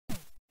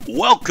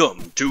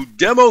Welcome to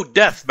Demo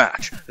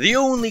Deathmatch, the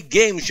only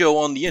game show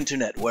on the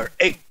internet where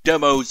 8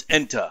 demos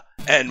enter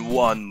and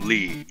 1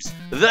 leaves.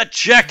 The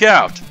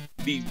checkout!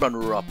 The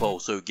runner-up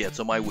also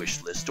gets on my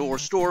wish list or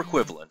store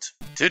equivalent.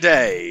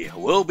 Today,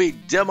 we'll be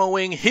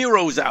demoing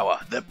Heroes Hour,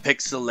 the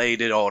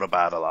pixelated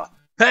auto-battler.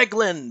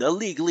 Peglin, the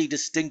legally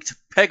distinct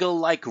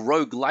Peggle-like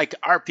roguelike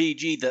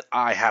RPG that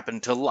I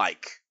happen to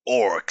like.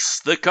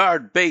 Orcs, the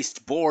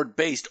card-based,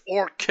 board-based,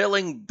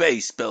 orc-killing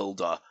base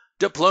builder.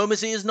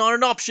 Diplomacy is not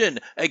an option,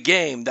 a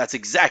game that's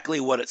exactly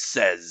what it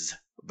says.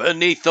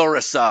 Beneath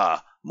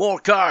Oresa, more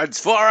cards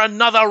for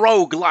another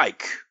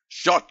roguelike.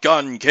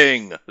 Shotgun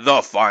King,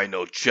 the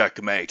final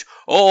checkmate.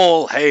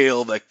 All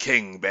hail the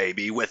king,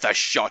 baby, with a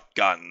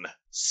shotgun.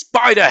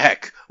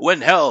 SpiderHeck,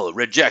 when hell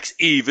rejects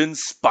even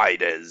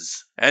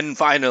spiders. And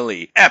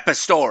finally,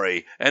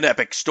 Epistory, an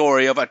epic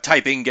story of a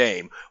typing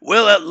game.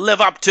 Will it live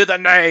up to the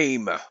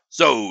name?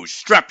 So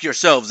strap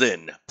yourselves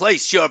in,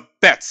 place your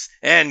bets,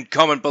 and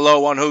comment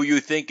below on who you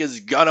think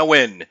is gonna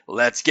win.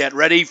 Let's get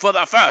ready for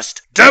the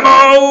first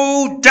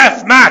Demo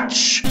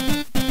Deathmatch!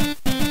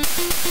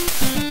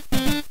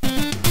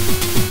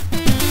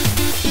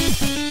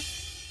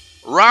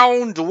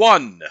 Round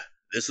 1.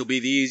 This will be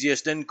the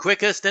easiest and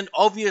quickest and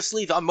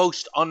obviously the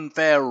most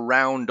unfair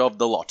round of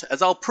the lot,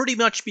 as I'll pretty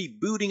much be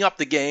booting up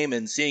the game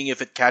and seeing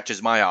if it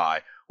catches my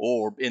eye.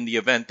 Or, in the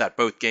event that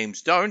both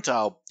games don't,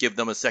 I'll give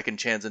them a second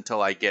chance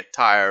until I get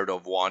tired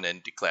of one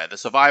and declare the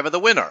survivor the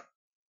winner.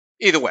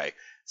 Either way,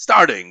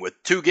 starting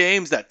with 2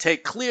 games that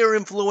take clear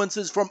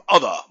influences from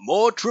other,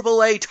 more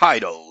AAA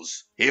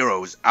titles.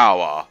 Heroes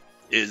Hour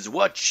is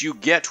what you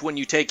get when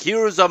you take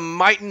Heroes of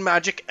Might and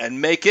Magic and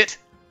make it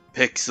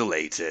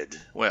pixelated.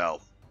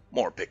 Well,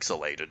 more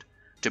pixelated.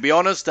 To be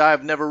honest,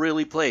 I've never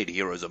really played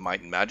Heroes of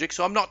Might and Magic,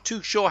 so I'm not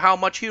too sure how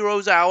much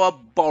Heroes Hour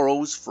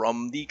borrows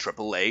from the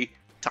AAA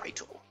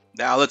title.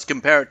 Now let's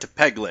compare it to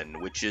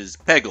Peglin, which is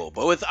Peggle,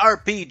 but with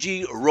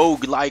RPG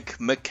roguelike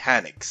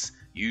mechanics.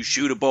 You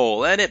shoot a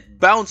ball and it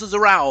bounces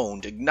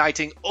around,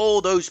 igniting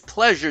all those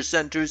pleasure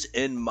centers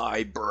in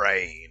my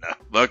brain.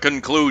 The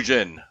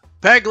conclusion.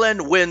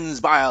 Peglin wins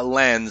by a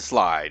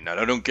landslide.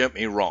 Now don't get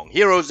me wrong,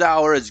 Heroes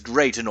Hour is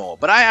great and all,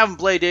 but I haven't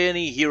played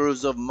any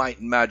Heroes of Might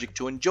and Magic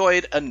to enjoy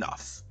it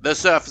enough. The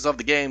surface of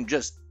the game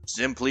just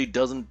simply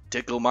doesn't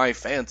tickle my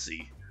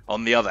fancy.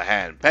 On the other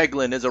hand,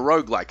 Peglin is a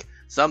roguelike,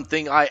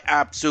 something I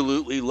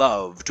absolutely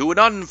love to an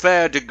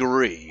unfair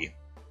degree.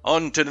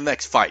 On to the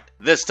next fight,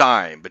 this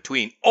time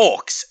between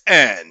Orcs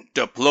and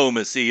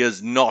Diplomacy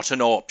is not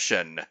an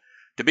option.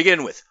 To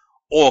begin with,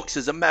 Orcs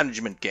is a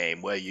management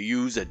game where you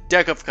use a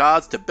deck of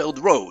cards to build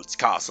roads,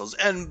 castles,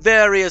 and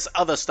various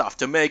other stuff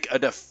to make a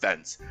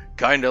defense,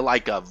 kinda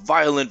like a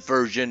violent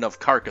version of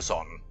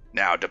Carcassonne.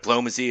 Now,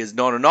 Diplomacy is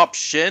not an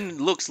option,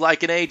 looks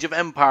like an Age of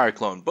Empire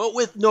clone, but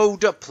with no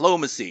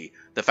diplomacy.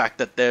 The fact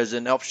that there's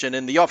an option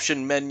in the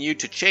option menu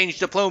to change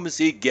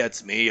diplomacy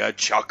gets me a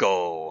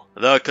chuckle.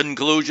 The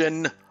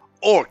conclusion?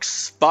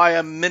 Orcs by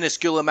a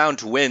minuscule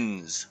amount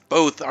wins.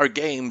 Both are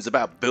games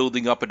about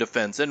building up a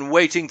defense and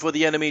waiting for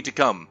the enemy to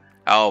come.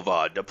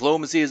 However,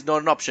 Diplomacy is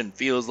not an option,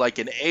 feels like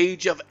an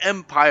Age of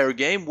Empire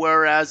game,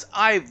 whereas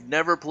I've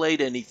never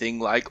played anything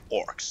like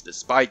Orcs,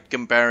 despite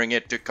comparing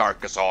it to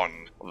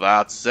Carcassonne.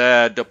 That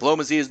said,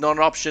 Diplomacy is not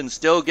an option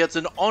still gets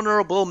an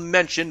honorable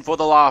mention for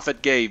the laugh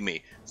it gave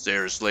me.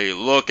 Seriously,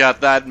 look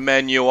at that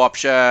menu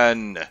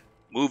option!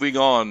 Moving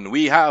on,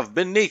 we have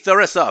Beneath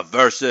Oresa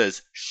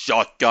versus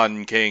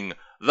Shotgun King,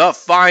 the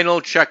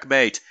final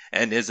checkmate,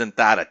 and isn't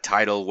that a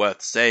title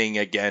worth saying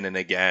again and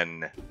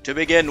again? To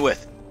begin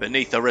with,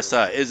 Beneath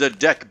Oresa is a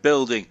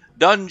deck-building,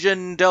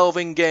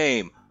 dungeon-delving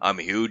game. I'm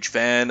a huge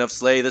fan of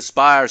Slay the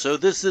Spire, so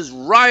this is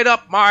right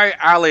up my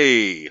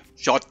alley.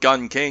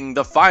 Shotgun King,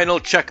 the final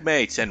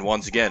checkmate, and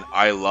once again,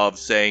 I love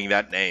saying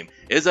that name,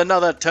 is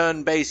another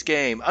turn-based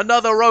game,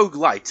 another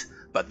roguelite,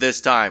 but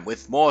this time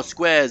with more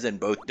squares in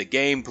both the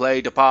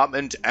gameplay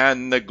department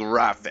and the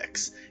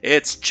graphics.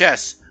 It's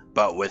chess,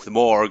 but with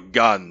more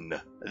gun.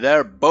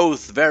 They're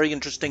both very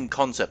interesting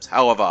concepts,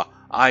 however,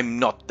 I'm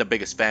not the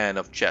biggest fan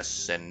of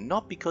chess, and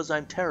not because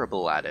I'm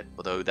terrible at it,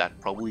 although that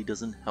probably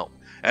doesn't help.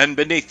 And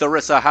Beneath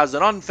Oresa has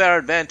an unfair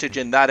advantage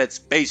in that it's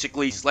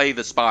basically Slay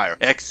the Spire,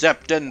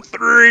 except in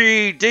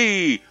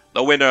 3D!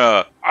 The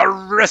winner,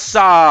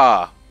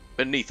 Oresa!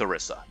 Beneath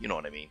Oresa, you know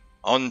what I mean.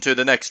 On to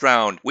the next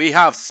round, we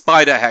have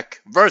SpiderHeck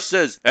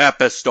versus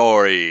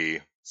Epistory.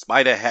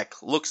 SpiderHeck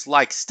looks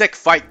like Stick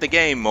Fight the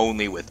game,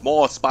 only with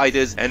more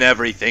spiders and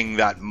everything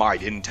that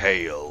might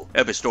entail.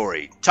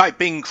 Epistory,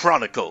 Typing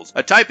Chronicles,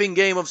 a typing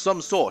game of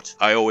some sort.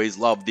 I always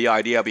loved the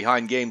idea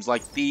behind games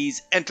like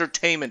these,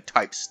 entertainment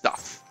type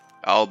stuff.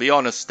 I'll be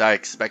honest, I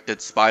expected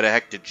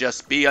SpiderHeck to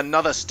just be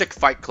another Stick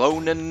Fight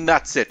clone and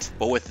that's it.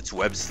 But with its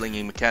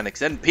web-slinging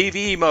mechanics and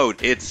PvE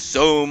mode, it's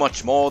so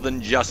much more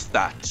than just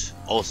that.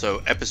 Also,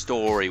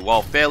 Epistory,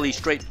 while fairly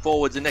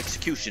straightforward in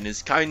execution,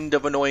 is kind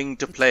of annoying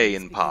to play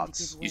in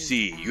parts. You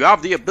see, you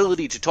have the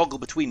ability to toggle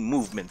between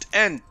movement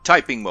and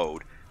typing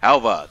mode.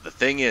 However, the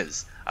thing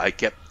is, I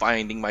kept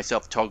finding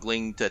myself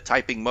toggling to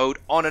typing mode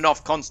on and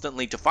off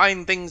constantly to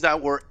find things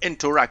that were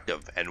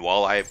interactive, and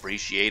while I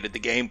appreciated the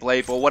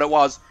gameplay for what it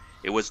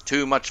was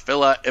too much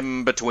filler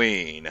in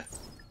between.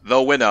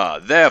 The winner,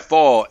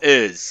 therefore,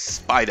 is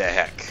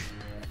SpiderHeck.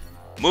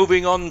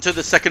 Moving on to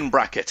the second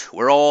bracket,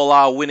 where all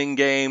our winning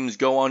games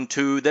go on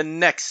to the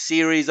next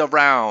series of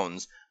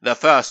rounds. The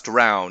first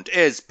round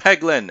is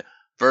Peglin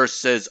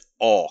versus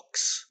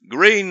Orcs.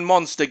 Green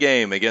Monster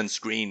Game against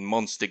Green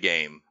Monster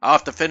Game.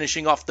 After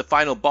finishing off the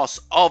final boss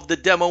of the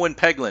demo in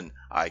Peglin,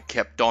 I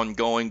kept on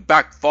going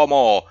back for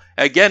more,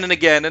 again and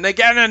again and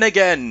again and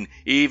again.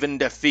 Even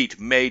defeat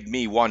made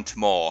me want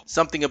more.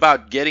 Something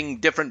about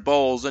getting different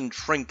bowls and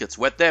trinkets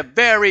with their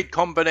varied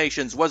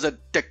combinations was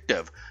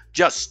addictive.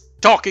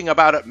 Just talking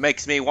about it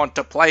makes me want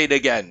to play it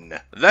again.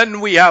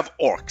 Then we have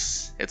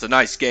Orcs. It's a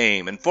nice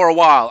game, and for a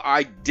while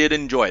I did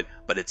enjoy it,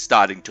 but it's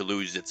starting to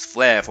lose its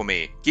flair for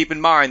me. Keep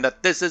in mind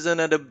that this isn't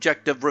an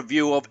objective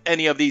review of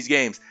any of these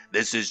games.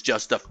 This is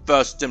just a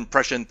first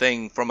impression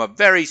thing from a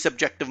very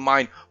subjective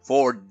mind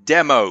for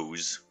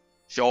demos.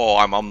 Sure,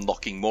 I'm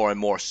unlocking more and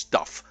more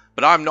stuff,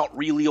 but I'm not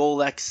really all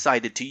that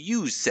excited to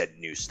use said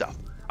new stuff.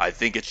 I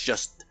think it's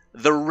just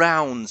the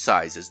round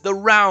sizes, the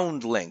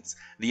round lengths,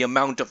 the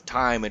amount of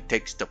time it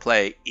takes to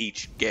play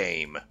each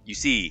game. You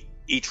see,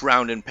 each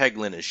round in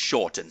Peglin is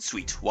short and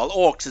sweet, while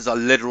Orcs is a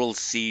literal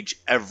siege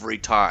every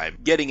time.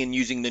 Getting and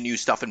using the new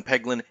stuff in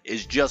Peglin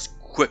is just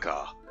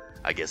quicker.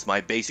 I guess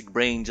my basic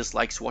brain just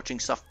likes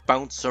watching stuff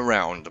bounce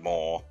around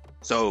more.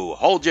 So,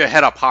 hold your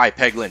head up high,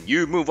 Peglin.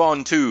 You move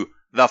on to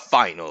the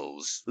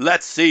finals.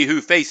 Let's see who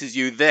faces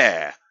you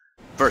there.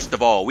 First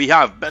of all, we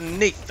have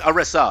Beneath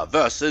Oresa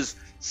versus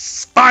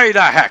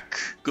SpiderHeck.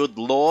 Good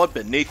lord,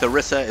 Beneath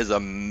Oresa is a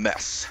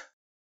mess.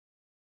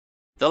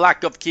 The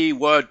lack of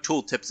keyword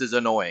tooltips is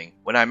annoying.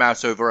 When I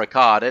mouse over a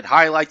card, it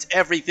highlights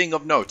everything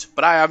of note,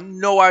 but I have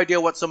no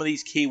idea what some of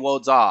these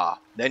keywords are.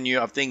 Then you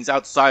have things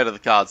outside of the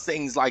cards,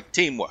 things like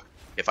teamwork.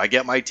 If I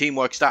get my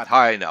teamwork stat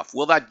high enough,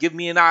 will that give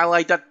me an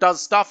highlight that does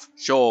stuff?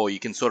 Sure, you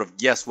can sort of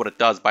guess what it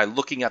does by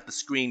looking at the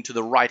screen to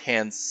the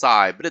right-hand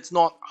side, but it's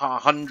not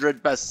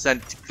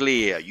 100%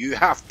 clear. You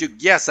have to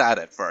guess at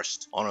it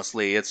first.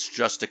 Honestly, it's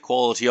just a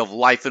quality of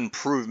life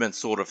improvement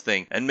sort of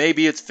thing, and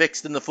maybe it's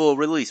fixed in the full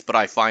release, but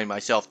I find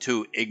myself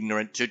too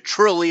ignorant to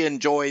truly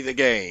enjoy the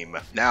game.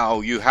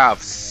 Now you have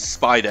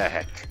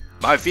SpiderHeck.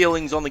 My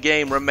feelings on the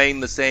game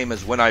remain the same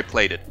as when I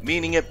played it,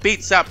 meaning it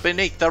beats up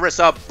Beneath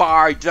Oresa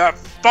by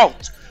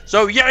default.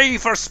 So yay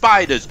for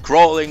spiders,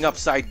 crawling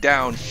upside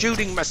down,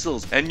 shooting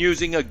missiles, and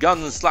using a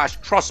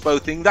gun/crossbow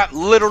thing that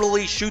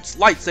literally shoots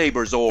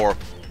lightsabers or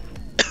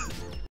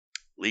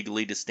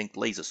legally distinct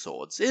laser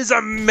swords is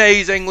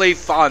amazingly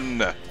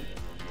fun.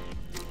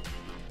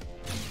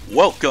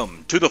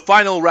 Welcome to the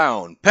final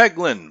round,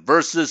 Peglin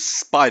versus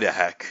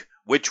SpiderHeck.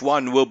 Which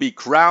one will be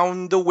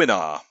crowned the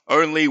winner?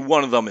 Only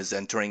one of them is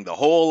entering the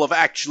Hall of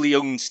Actually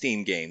Owned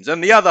Steam Games,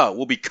 and the other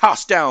will be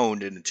cast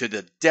down into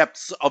the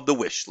depths of the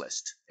wish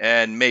list,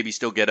 and maybe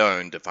still get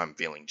owned if I'm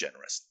feeling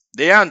generous.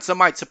 The answer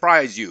might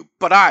surprise you,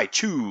 but I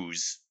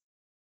choose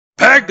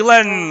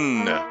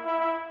Peglin!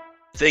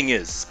 Thing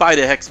is,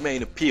 SpiderHeck's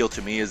main appeal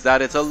to me is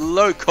that it's a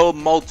local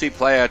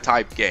multiplayer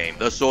type game,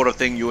 the sort of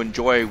thing you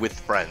enjoy with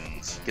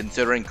friends.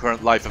 Considering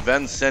current life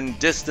events and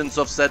distance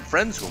of said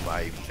friends whom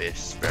I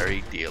miss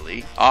very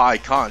dearly, I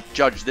can't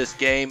judge this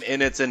game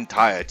in its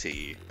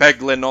entirety.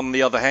 Peglin, on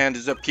the other hand,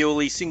 is a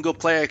purely single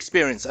player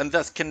experience and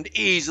thus can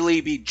easily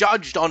be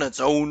judged on its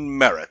own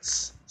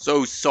merits.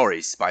 So sorry,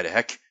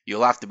 SpiderHeck,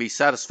 you'll have to be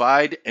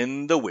satisfied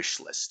in the wish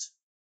list.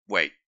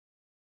 Wait.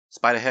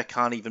 SpiderHeck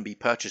can't even be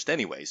purchased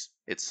anyways.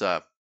 It's,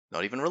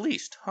 not even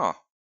released, huh?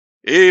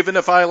 Even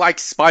if I like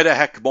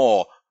SpiderHeck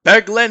more,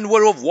 Peglin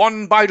would have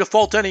won by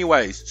default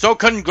anyways. So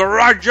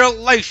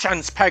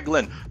congratulations,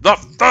 Peglin, the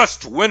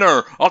first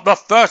winner of the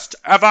first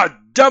ever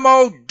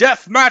Demo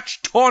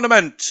Deathmatch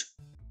tournament!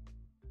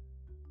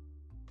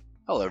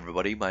 Hello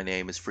everybody, my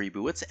name is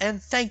Freebooits,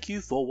 and thank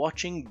you for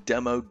watching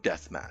Demo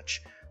Deathmatch.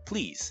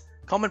 Please,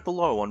 comment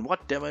below on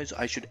what demos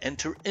I should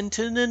enter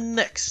into the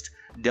next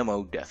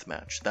Demo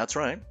Deathmatch. That's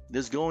right,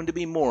 there's going to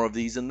be more of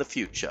these in the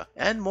future,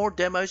 and more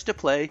demos to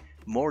play,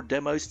 more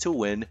demos to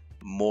win,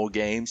 more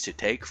games to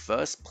take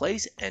first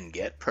place and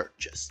get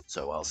purchased.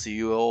 So I'll see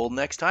you all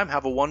next time,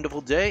 have a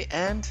wonderful day,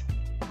 and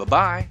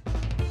bye-bye!